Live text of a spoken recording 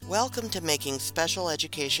Welcome to Making Special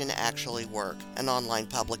Education Actually Work, an online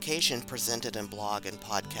publication presented in blog and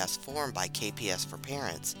podcast form by KPS for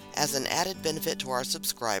Parents. As an added benefit to our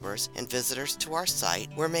subscribers and visitors to our site,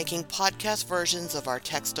 we're making podcast versions of our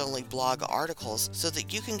text-only blog articles so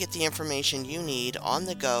that you can get the information you need on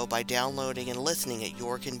the go by downloading and listening at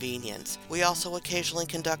your convenience. We also occasionally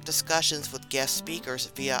conduct discussions with guest speakers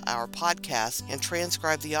via our podcasts and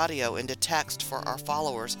transcribe the audio into text for our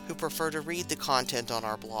followers who prefer to read the content on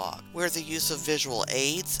our blog. Where the use of visual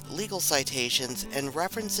aids, legal citations, and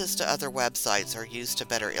references to other websites are used to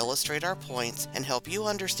better illustrate our points and help you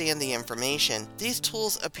understand the information, these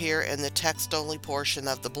tools appear in the text-only portion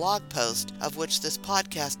of the blog post of which this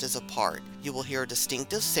podcast is a part. You will hear a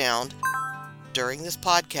distinctive sound during this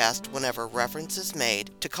podcast whenever reference is made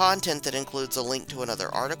to content that includes a link to another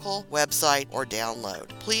article, website, or download.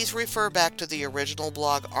 Please refer back to the original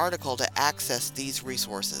blog article to access these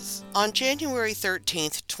resources. On January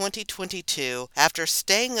 13th, 2022, after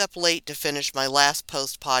staying up late to finish my last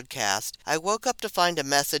post podcast, I woke up to find a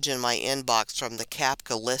message in my inbox from the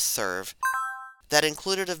CAPCA listserv that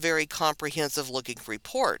included a very comprehensive-looking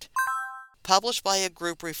report published by a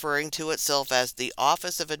group referring to itself as the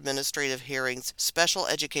Office of Administrative Hearings Special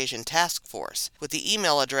Education Task Force, with the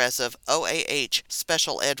email address of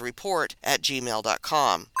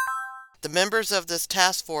oahspecialedreport@gmail.com. The members of this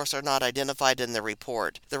task force are not identified in the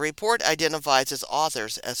report. The report identifies its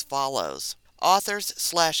authors as follows.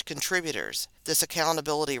 Authors/contributors. This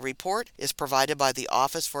accountability report is provided by the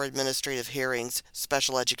Office for Administrative Hearings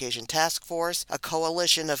Special Education Task Force, a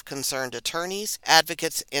coalition of concerned attorneys,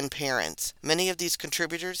 advocates, and parents. Many of these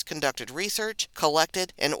contributors conducted research,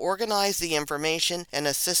 collected, and organized the information and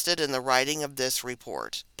assisted in the writing of this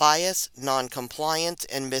report. Bias, noncompliance,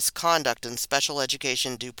 and misconduct in special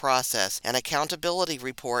education due process, an accountability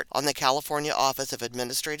report on the California Office of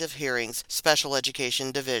Administrative Hearings Special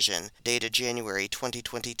Education Division, dated January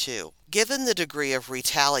 2022. Given the degree of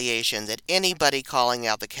retaliation that anybody calling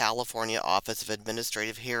out the California Office of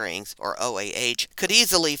Administrative Hearings, or OAH, could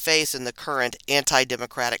easily face in the current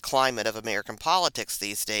anti-democratic climate of American politics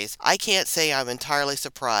these days, I can't say I'm entirely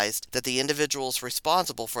surprised that the individuals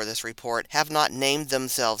responsible for this report have not named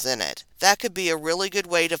themselves in it. That could be a really good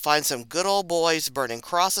way to find some good old boys burning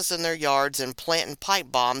crosses in their yards and planting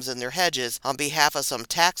pipe bombs in their hedges on behalf of some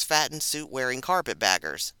tax-fattened suit-wearing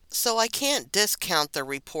carpetbaggers. So I can't discount the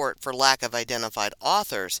report for lack of identified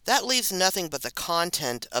authors. That leaves nothing but the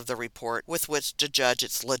content of the report with which to judge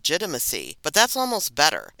its legitimacy. But that's almost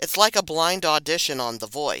better. It's like a blind audition on The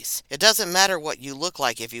Voice. It doesn't matter what you look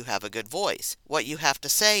like if you have a good voice. What you have to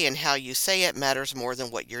say and how you say it matters more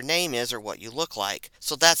than what your name is or what you look like.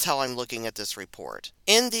 So that's how I'm looking at this report.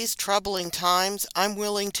 In these troubling times, I'm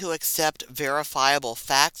willing to accept verifiable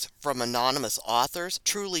facts from anonymous authors,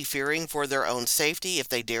 truly fearing for their own safety if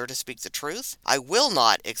they dare to speak the truth. I will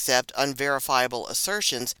not accept unverifiable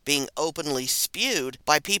assertions being openly spewed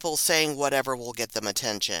by people saying whatever will get them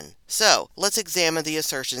attention. So, let's examine the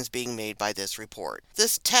assertions being made by this report.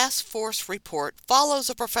 This task force report follows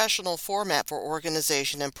a professional format for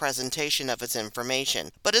organization and presentation of its information,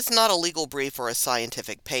 but it's not a legal brief or a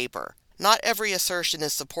scientific paper. Not every assertion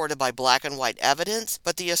is supported by black and white evidence,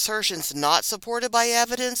 but the assertions not supported by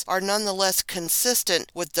evidence are nonetheless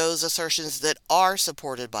consistent with those assertions that are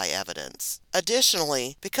supported by evidence.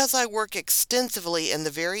 Additionally, because I work extensively in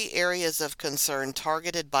the very areas of concern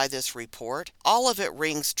targeted by this report, all of it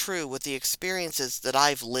rings true with the experiences that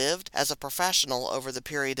I've lived as a professional over the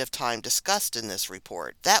period of time discussed in this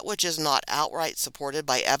report. That which is not outright supported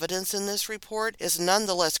by evidence in this report is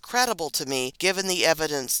nonetheless credible to me given the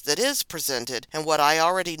evidence that is presented and what I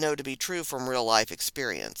already know to be true from real-life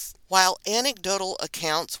experience. While anecdotal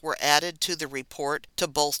accounts were added to the report to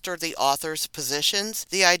bolster the author's positions,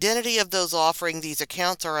 the identity of those offering these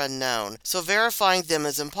accounts are unknown, so verifying them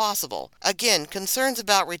is impossible. Again, concerns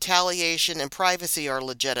about retaliation and privacy are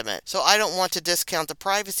legitimate, so I don't want to discount the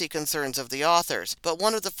privacy concerns of the authors, but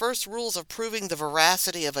one of the first rules of proving the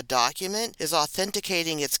veracity of a document is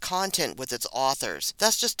authenticating its content with its authors.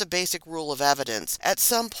 That's just a basic rule of evidence. At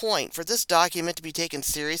some point, for this document to be taken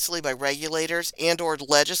seriously by regulators and/or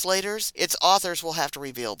legislators, its authors will have to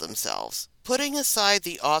reveal themselves. Putting aside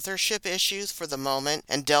the authorship issues for the moment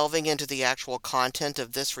and delving into the actual content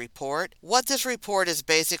of this report, what this report is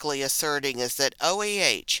basically asserting is that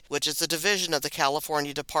OAH, which is a division of the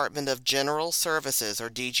California Department of General Services, or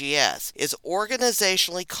DGS, is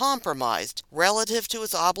organizationally compromised relative to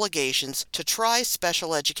its obligations to try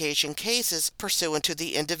special education cases pursuant to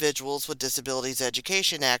the Individuals with Disabilities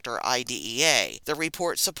Education Act, or IDEA. The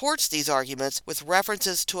report supports these arguments with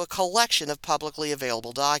references to a collection of publicly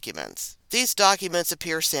available documents. These documents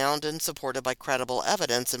appear sound and supported by credible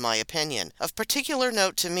evidence, in my opinion. Of particular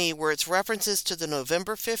note to me were its references to the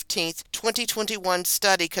November 15th, 2021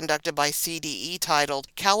 study conducted by CDE titled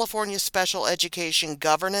California Special Education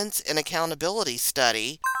Governance and Accountability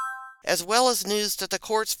Study, as well as news that the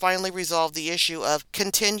courts finally resolved the issue of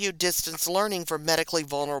continued distance learning for medically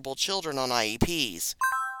vulnerable children on IEPs.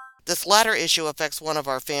 This latter issue affects one of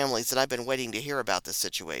our families, and I've been waiting to hear about this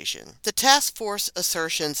situation. The task force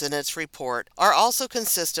assertions in its report are also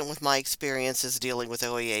consistent with my experiences dealing with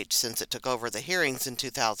OAH since it took over the hearings in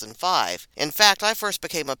 2005. In fact, I first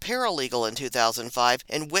became a paralegal in 2005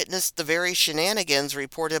 and witnessed the very shenanigans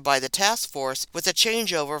reported by the task force with the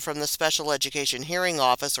changeover from the Special Education Hearing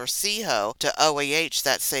Office, or SEHO, to OAH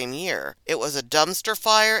that same year. It was a dumpster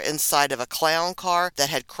fire inside of a clown car that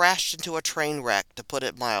had crashed into a train wreck, to put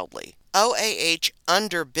it mildly. OAH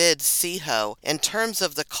underbid SEHO in terms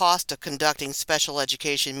of the cost of conducting special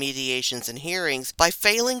education mediations and hearings by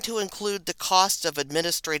failing to include the cost of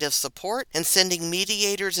administrative support and sending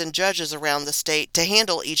mediators and judges around the state to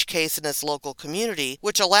handle each case in its local community,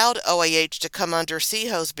 which allowed OAH to come under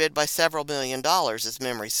SEHO's bid by several $1,000,000, as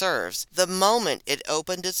memory serves. The moment it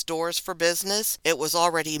opened its doors for business, it was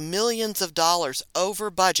already millions of dollars over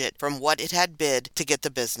budget from what it had bid to get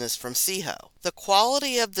the business from SEHO. The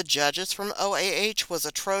quality of the judges from OAH was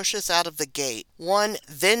atrocious out of the gate. One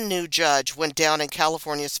then new judge went down in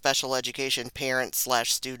California special education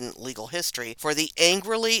parent/student legal history for the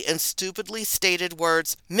angrily and stupidly stated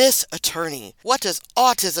words, "Miss Attorney, what does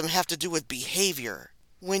autism have to do with behavior?"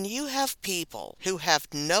 When you have people who have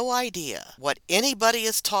no idea what anybody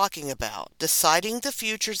is talking about, deciding the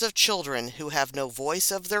futures of children who have no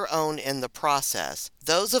voice of their own in the process,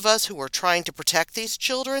 those of us who are trying to protect these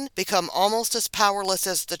children become almost as powerless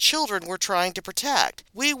as the children we're trying to protect.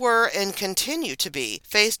 We were and continue to be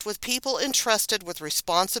faced with people entrusted with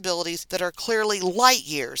responsibilities that are clearly light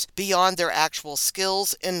years beyond their actual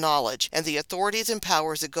skills and knowledge, and the authorities and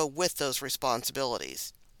powers that go with those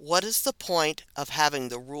responsibilities. What is the point of having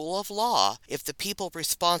the rule of law if the people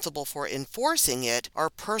responsible for enforcing it are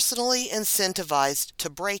personally incentivized to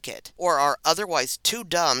break it, or are otherwise too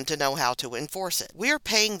dumb to know how to enforce it? We are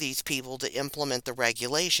paying these people to implement the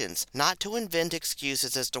regulations, not to invent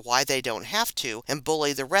excuses as to why they don't have to and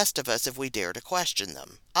bully the rest of us if we dare to question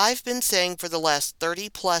them. I've been saying for the last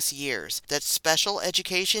 30+ years that special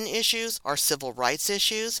education issues are civil rights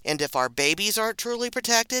issues, and if our babies aren't truly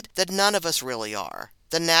protected, then none of us really are.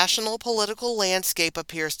 The national political landscape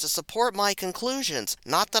appears to support my conclusions,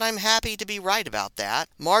 not that I'm happy to be right about that.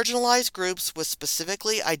 Marginalized groups with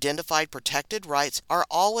specifically identified protected rights are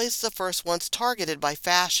always the first ones targeted by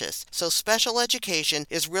fascists, so special education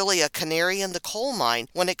is really a canary in the coal mine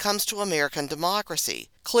when it comes to American democracy.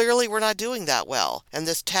 Clearly we're not doing that well, and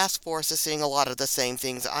this task force is seeing a lot of the same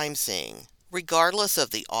things I'm seeing. Regardless of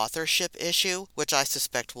the authorship issue, which I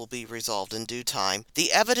suspect will be resolved in due time,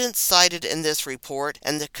 the evidence cited in this report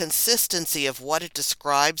and the consistency of what it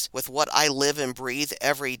describes with what I live and breathe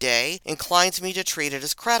every day inclines me to treat it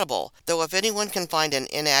as credible, though if anyone can find an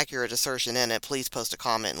inaccurate assertion in it, please post a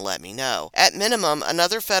comment and let me know. At minimum,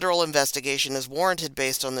 another federal investigation is warranted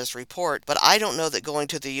based on this report, but I don't know that going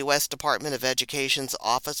to the U.S. Department of Education's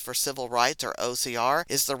Office for Civil Rights, or OCR,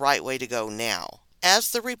 is the right way to go now.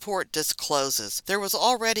 As the report discloses, there was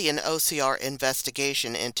already an OCR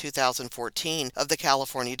investigation in 2014 of the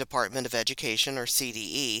California Department of Education, or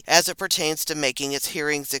CDE, as it pertains to making its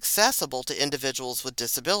hearings accessible to individuals with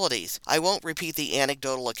disabilities. I won't repeat the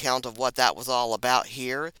anecdotal account of what that was all about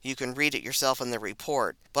here. You can read it yourself in the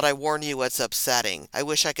report, but I warn you it's upsetting. I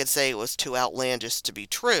wish I could say it was too outlandish to be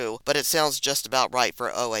true, but it sounds just about right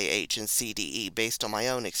for OAH and CDE based on my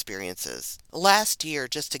own experiences. Last year,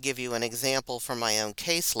 just to give you an example from my own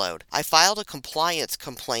caseload, I filed a compliance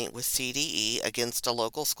complaint with CDE against a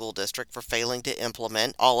local school district for failing to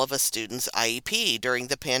implement all of a student's IEP during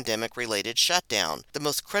the pandemic-related shutdown. The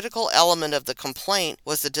most critical element of the complaint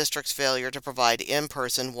was the district's failure to provide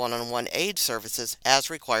in-person one-on-one aid services as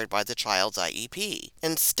required by the child's IEP.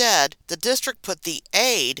 Instead, the district put the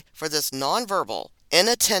aid for this nonverbal,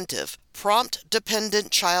 inattentive,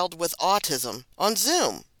 prompt-dependent child with autism on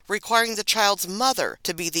Zoom, requiring the child's mother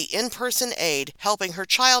to be the in-person aide helping her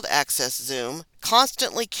child access Zoom,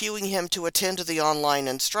 constantly cueing him to attend to the online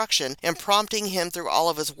instruction and prompting him through all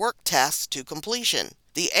of his work tasks to completion.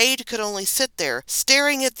 The aide could only sit there,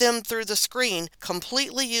 staring at them through the screen,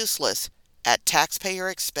 completely useless, at taxpayer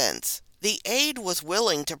expense. The aide was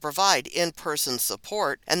willing to provide in-person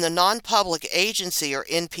support, and the non-public agency or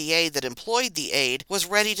NPA that employed the aide was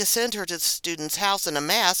ready to send her to the student's house in a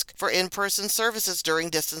mask for in-person services during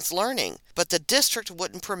distance learning. But the district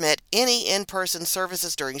wouldn't permit any in-person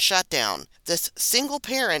services during shutdown. This single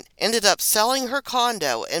parent ended up selling her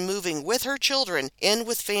condo and moving with her children in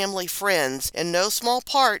with family friends, in no small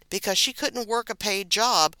part because she couldn't work a paid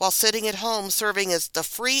job while sitting at home serving as the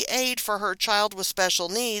free aide for her child with special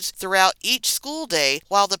needs throughout each school day,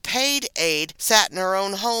 while the paid aide sat in her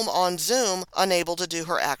own home on Zoom, unable to do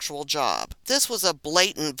her actual job. This was a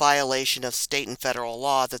blatant violation of state and federal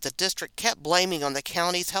law that the district kept blaming on the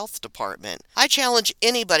county's health department. I challenge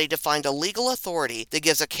anybody to find a legal authority that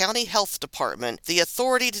gives a county health department the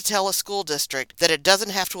authority to tell a school district that it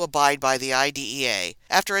doesn't have to abide by the IDEA.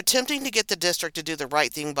 After attempting to get the district to do the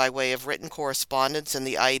right thing by way of written correspondence in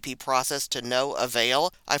the IEP process to no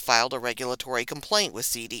avail, I filed a regulatory complaint with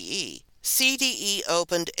CDE. CDE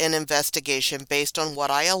opened an investigation based on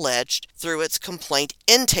what I alleged through its complaint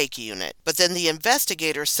intake unit, but then the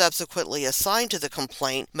investigator subsequently assigned to the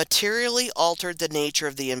complaint materially altered the nature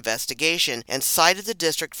of the investigation and cited the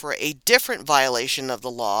district for a different violation of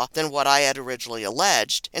the law than what I had originally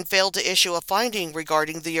alleged, and failed to issue a finding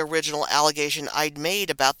regarding the original allegation I'd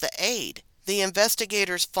made about the aide. The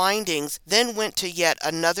investigator's findings then went to yet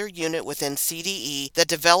another unit within CDE that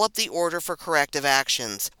developed the order for corrective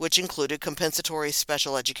actions, which included compensatory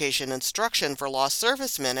special education instruction for lost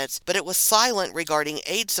service minutes, but it was silent regarding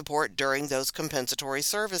aid support during those compensatory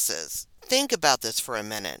services. Think about this for a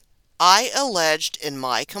minute. I alleged in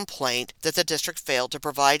my complaint that the district failed to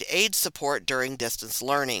provide aid support during distance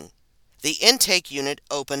learning. The intake unit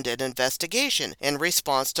opened an investigation in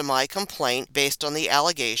response to my complaint based on the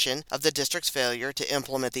allegation of the district's failure to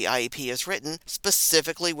implement the IEP as written,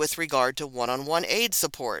 specifically with regard to one-on-one aid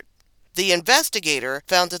support. The investigator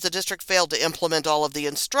found that the district failed to implement all of the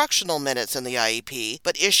instructional minutes in the IEP,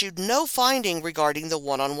 but issued no finding regarding the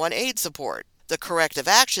one-on-one aid support. The corrective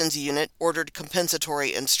actions unit ordered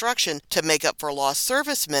compensatory instruction to make up for lost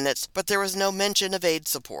service minutes, but there was no mention of aid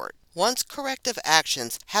support. Once corrective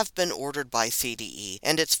actions have been ordered by CDE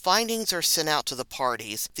and its findings are sent out to the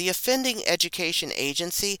parties, the offending education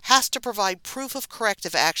agency has to provide proof of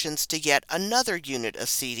corrective actions to yet another unit of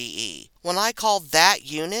CDE. When I called that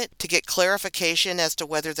unit to get clarification as to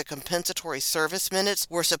whether the compensatory service minutes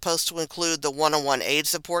were supposed to include the one-on-one aid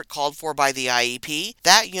support called for by the IEP,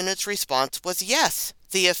 that unit's response was yes.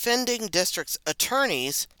 The offending district's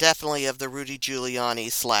attorneys, definitely of the Rudy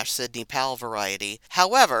Giuliani/Sidney Powell variety,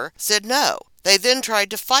 however, said no. They then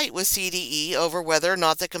tried to fight with CDE over whether or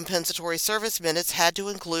not the compensatory service minutes had to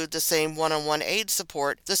include the same one-on-one aid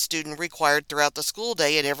support the student required throughout the school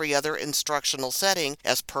day in every other instructional setting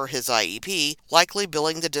as per his IEP, likely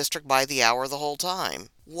billing the district by the hour the whole time.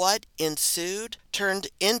 What ensued turned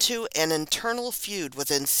into an internal feud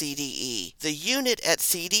within CDE. The unit at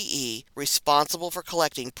CDE, responsible for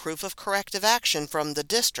collecting proof of corrective action from the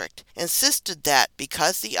district, insisted that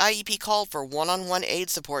because the IEP called for one-on-one aid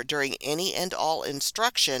support during any and all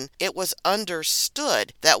instruction, it was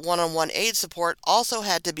understood that one-on-one aid support also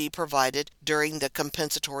had to be provided during the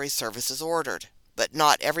compensatory services ordered. But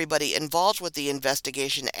not everybody involved with the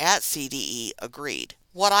investigation at CDE agreed.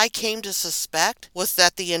 What I came to suspect was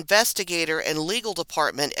that the investigator and legal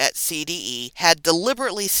department at CDE had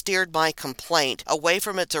deliberately steered my complaint away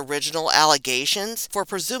from its original allegations for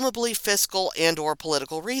presumably fiscal and/or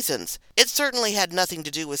political reasons. It certainly had nothing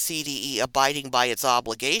to do with CDE abiding by its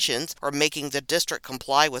obligations or making the district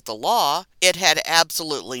comply with the law. It had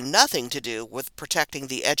absolutely nothing to do with protecting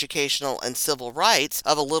the educational and civil rights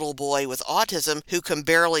of a little boy with autism who can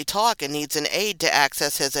barely talk and needs an aide to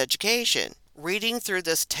access his education. Reading through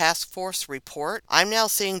this task force report, I'm now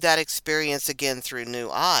seeing that experience again through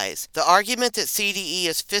new eyes. The argument that CDE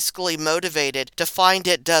is fiscally motivated to find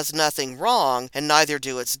it does nothing wrong, and neither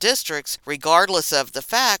do its districts, regardless of the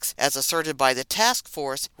facts, as asserted by the task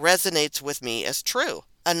force, resonates with me as true.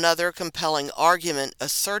 Another compelling argument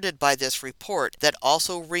asserted by this report that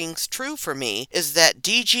also rings true for me is that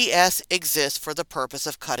DGS exists for the purpose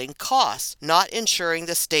of cutting costs, not ensuring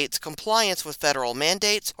the state's compliance with federal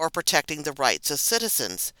mandates or protecting the rights of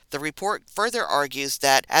citizens. The report further argues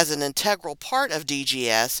that, as an integral part of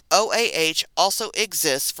DGS, OAH also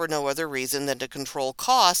exists for no other reason than to control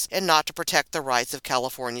costs and not to protect the rights of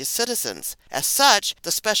California's citizens. As such,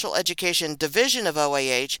 the Special Education Division of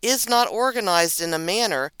OAH is not organized in a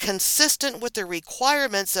manner consistent with the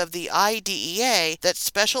requirements of the IDEA that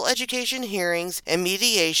special education hearings and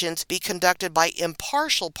mediations be conducted by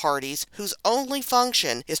impartial parties whose only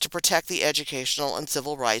function is to protect the educational and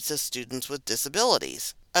civil rights of students with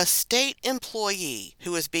disabilities. A state employee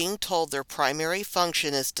who is being told their primary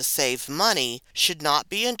function is to save money should not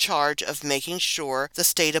be in charge of making sure the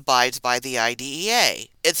state abides by the IDEA.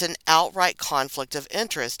 It's an outright conflict of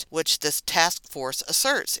interest, which this task force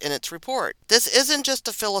asserts in its report. This isn't just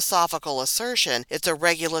a philosophical assertion, it's a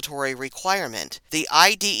regulatory requirement. The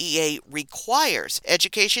IDEA requires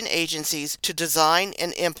education agencies to design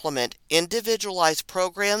and implement individualized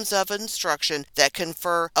programs of instruction that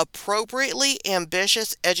confer appropriately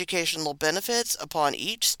ambitious educational benefits upon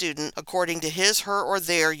each student according to his, her, or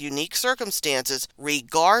their unique circumstances,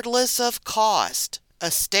 regardless of cost. A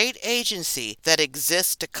state agency that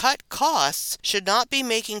exists to cut costs should not be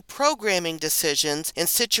making programming decisions in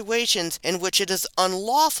situations in which it is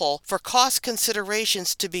unlawful for cost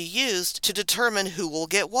considerations to be used to determine who will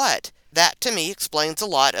get what. That, to me, explains a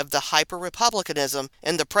lot of the hyper-republicanism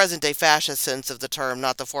in the present-day fascist sense of the term,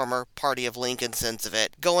 not the former Party of Lincoln sense of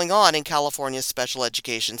it, going on in California's special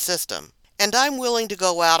education system. And I'm willing to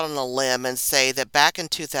go out on a limb and say that back in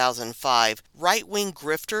 2005, right-wing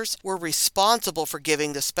grifters were responsible for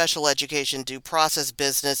giving the special education due process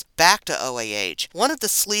business back to OAH, one of the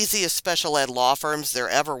sleaziest special ed law firms there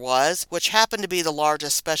ever was, which happened to be the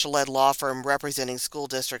largest special ed law firm representing school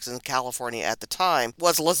districts in California at the time,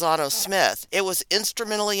 was Lozano Smith. It was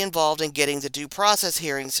instrumentally involved in getting the due process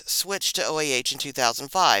hearings switched to OAH in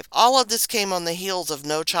 2005. All of this came on the heels of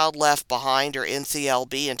No Child Left Behind, or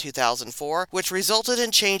NCLB, in 2004, which resulted in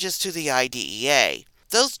changes to the IDEA.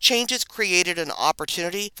 Those changes created an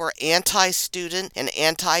opportunity for anti-student and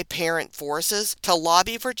anti-parent forces to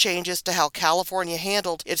lobby for changes to how California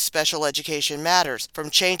handled its special education matters, from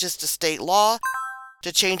changes to state law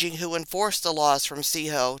to changing who enforced the laws from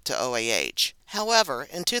CEHO to OAH. However,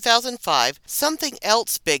 in 2005, something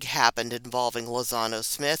else big happened involving Lozano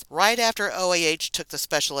Smith right after OAH took the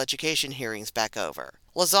special education hearings back over.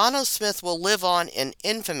 Lozano Smith will live on in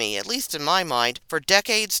infamy, at least in my mind, for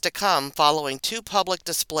decades to come following two public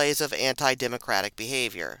displays of anti-democratic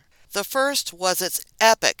behavior. The first was its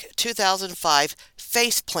epic 2005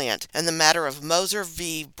 faceplant in the matter of Moser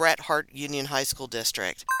v. Bret Hart Union High School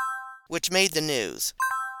District, which made the news.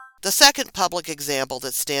 The second public example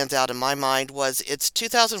that stands out in my mind was its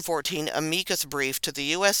 2014 amicus brief to the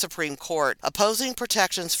U.S. Supreme Court opposing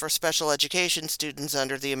protections for special education students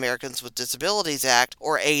under the Americans with Disabilities Act,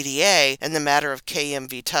 or ADA, in the matter of KM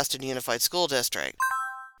v. Tustin Unified School District.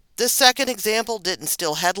 This second example didn't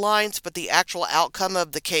steal headlines, but the actual outcome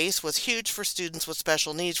of the case was huge for students with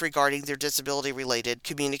special needs regarding their disability-related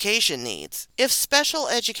communication needs. If special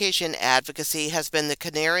education advocacy has been the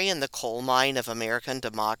canary in the coal mine of American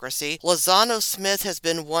democracy, Lozano Smith has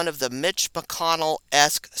been one of the Mitch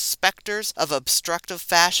McConnell-esque specters of obstructive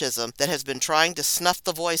fascism that has been trying to snuff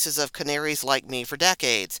the voices of canaries like me for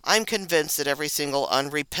decades. I'm convinced that every single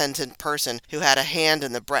unrepentant person who had a hand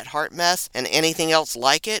in the Bret Hart mess, and anything else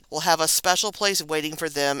like it, will have a special place waiting for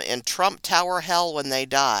them in Trump Tower hell when they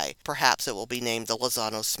die. Perhaps it will be named the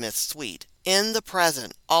Lozano Smith Suite. In the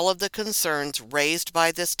present, all of the concerns raised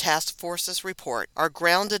by this task force's report are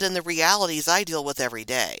grounded in the realities I deal with every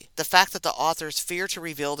day. The fact that the authors fear to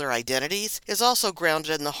reveal their identities is also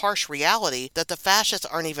grounded in the harsh reality that the fascists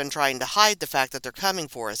aren't even trying to hide the fact that they're coming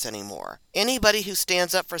for us anymore. Anybody who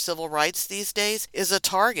stands up for civil rights these days is a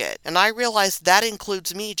target, and I realize that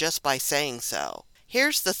includes me just by saying so.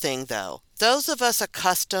 Here's the thing, though. Those of us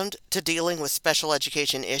accustomed to dealing with special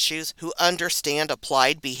education issues who understand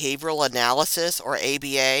applied behavioral analysis, or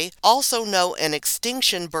ABA, also know an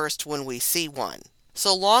extinction burst when we see one.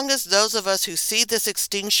 So long as those of us who see this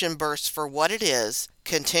extinction burst for what it is,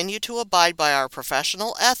 continue to abide by our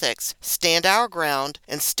professional ethics, stand our ground,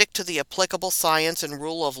 and stick to the applicable science and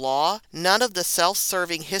rule of law, none of the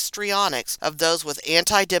self-serving histrionics of those with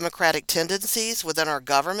anti-democratic tendencies within our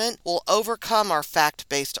government will overcome our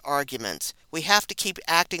fact-based arguments. We have to keep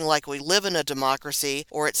acting like we live in a democracy,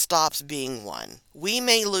 or it stops being one. We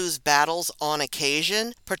may lose battles on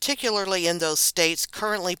occasion, particularly in those states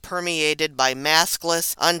currently permeated by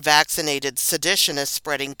maskless, unvaccinated seditionists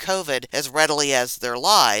spreading COVID as readily as their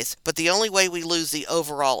lies, but the only way we lose the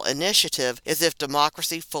overall initiative is if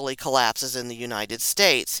democracy fully collapses in the United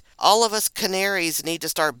States. All of us canaries need to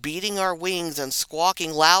start beating our wings and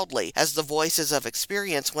squawking loudly as the voices of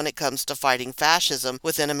experience when it comes to fighting fascism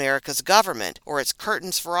within America's government, or its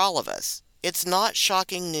curtains for all of us. It's not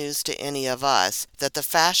shocking news to any of us that the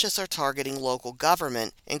fascists are targeting local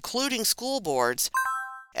government, including school boards,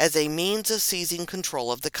 as a means of seizing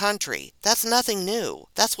control of the country. That's nothing new.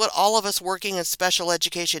 That's what all of us working in special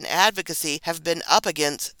education advocacy have been up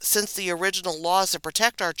against since the original laws to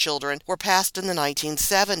protect our children were passed in the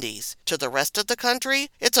 1970s. To the rest of the country,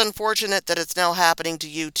 it's unfortunate that it's now happening to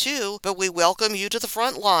you too, but we welcome you to the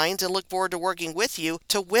front lines and look forward to working with you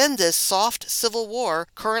to win this soft civil war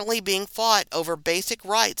currently being fought over basic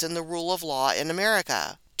rights and the rule of law in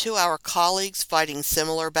America. To our colleagues fighting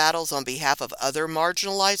similar battles on behalf of other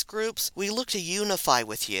marginalized groups, we look to unify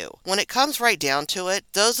with you. When it comes right down to it,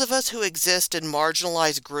 those of us who exist in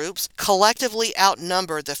marginalized groups collectively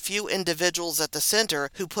outnumber the few individuals at the center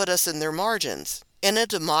who put us in their margins. In a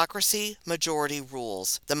democracy, majority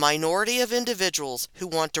rules. The minority of individuals who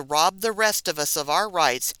want to rob the rest of us of our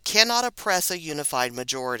rights cannot oppress a unified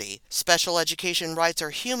majority. Special education rights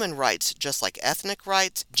are human rights, just like ethnic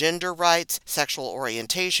rights, gender rights, sexual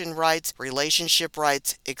orientation rights, relationship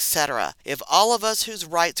rights, etc. If all of us whose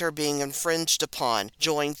rights are being infringed upon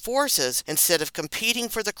join forces instead of competing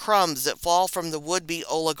for the crumbs that fall from the would-be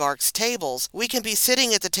oligarchs' tables, we can be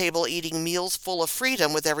sitting at the table eating meals full of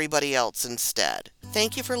freedom with everybody else instead.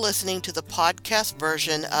 Thank you for listening to the podcast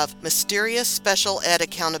version of Mysterious Special Ed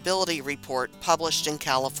Accountability Report published in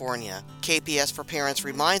California. KPS for Parents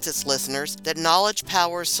reminds its listeners that knowledge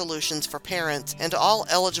powers solutions for parents, and all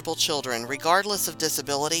eligible children, regardless of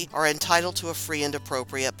disability, are entitled to a free and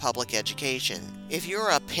appropriate public education. If you're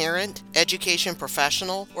a parent, education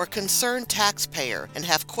professional, or concerned taxpayer and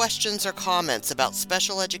have questions or comments about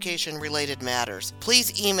special education-related matters,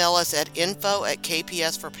 please email us at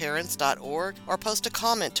info@kpsforparents.org or post a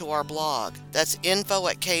comment to our blog. That's info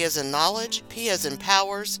at K as in knowledge, P as in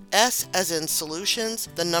powers, S as in solutions,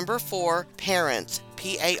 the number 4, parents,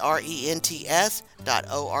 PARENTS.org.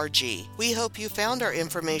 We hope you found our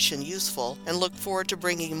information useful and look forward to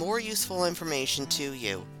bringing more useful information to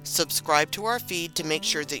you. Subscribe to our feed to make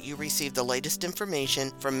sure that you receive the latest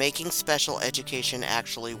information from Making Special Education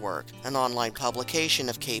Actually Work, an online publication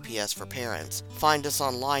of KPS for Parents. Find us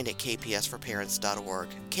online at kpsforparents.org.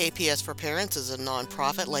 KPS for Parents is a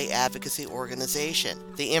nonprofit lay advocacy organization.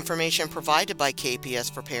 The information provided by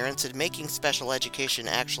KPS for Parents in Making Special Education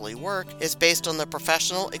Actually Work is based on the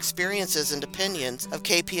professional experiences and opinions of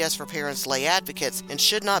KPS for Parents lay advocates and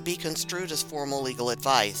should not be construed as formal legal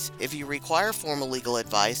advice. If you require formal legal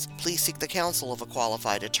advice, please seek the counsel of a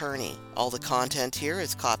qualified attorney. All the content here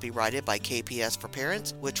is copyrighted by KPS for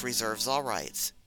Parents, which reserves all rights.